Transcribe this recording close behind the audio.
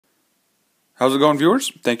How's it going,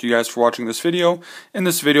 viewers? Thank you guys for watching this video. In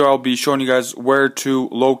this video I'll be showing you guys where to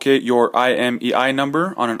locate your imei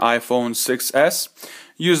number on an iPhone 6s.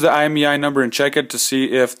 Use the imei number and check it to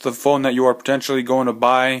see if the phone that you are potentially going to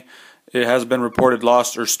buy it has been reported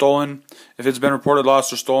lost or stolen. If it's been reported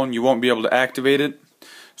lost or stolen, you won't be able to activate it.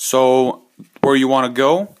 So where you want to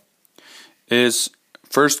go is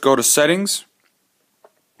first go to settings,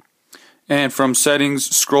 and from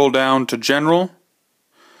settings scroll down to general.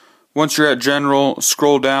 Once you're at general,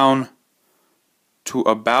 scroll down to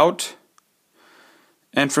about,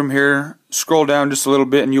 and from here scroll down just a little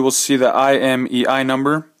bit and you will see the imei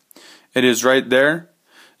number. It is right there.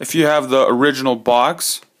 If you have the original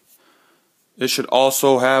box, it should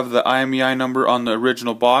also have the imei number on the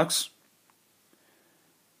original box,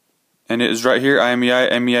 and it is right here, imei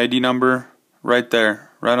MEID number right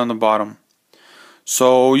there, right on the bottom.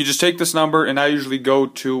 So you just take this number, and I usually go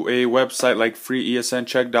to a website like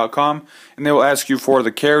freeesncheck.com, and they will ask you for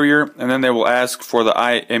the carrier, and then they will ask for the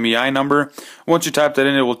imei number. Once you type that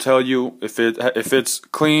in, it will tell you if it's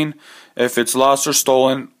clean, if it's lost or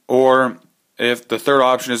stolen, or if the third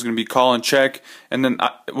option is going to be call and check. And then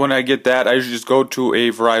when I get that, I usually just go to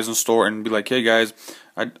a Verizon store and be like, hey guys,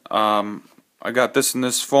 I got this in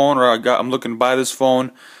this phone, or I'm looking to buy this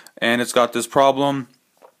phone, and it's got this problem.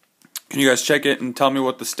 Can you guys check it and tell me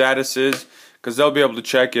what the status is? Because they'll be able to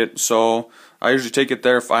check it. So I usually take it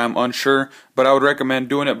there if I am unsure, but I would recommend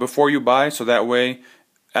doing it before you buy, so that way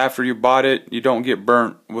after you bought it you don't get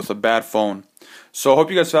burnt with a bad phone. So I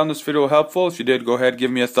hope you guys found this video helpful. If you did, go ahead,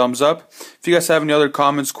 give me a thumbs up. If you guys have any other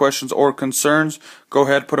comments, questions, or concerns, go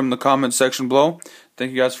ahead, put them in the comment section below.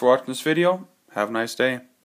 Thank you guys for watching this video. Have a nice day.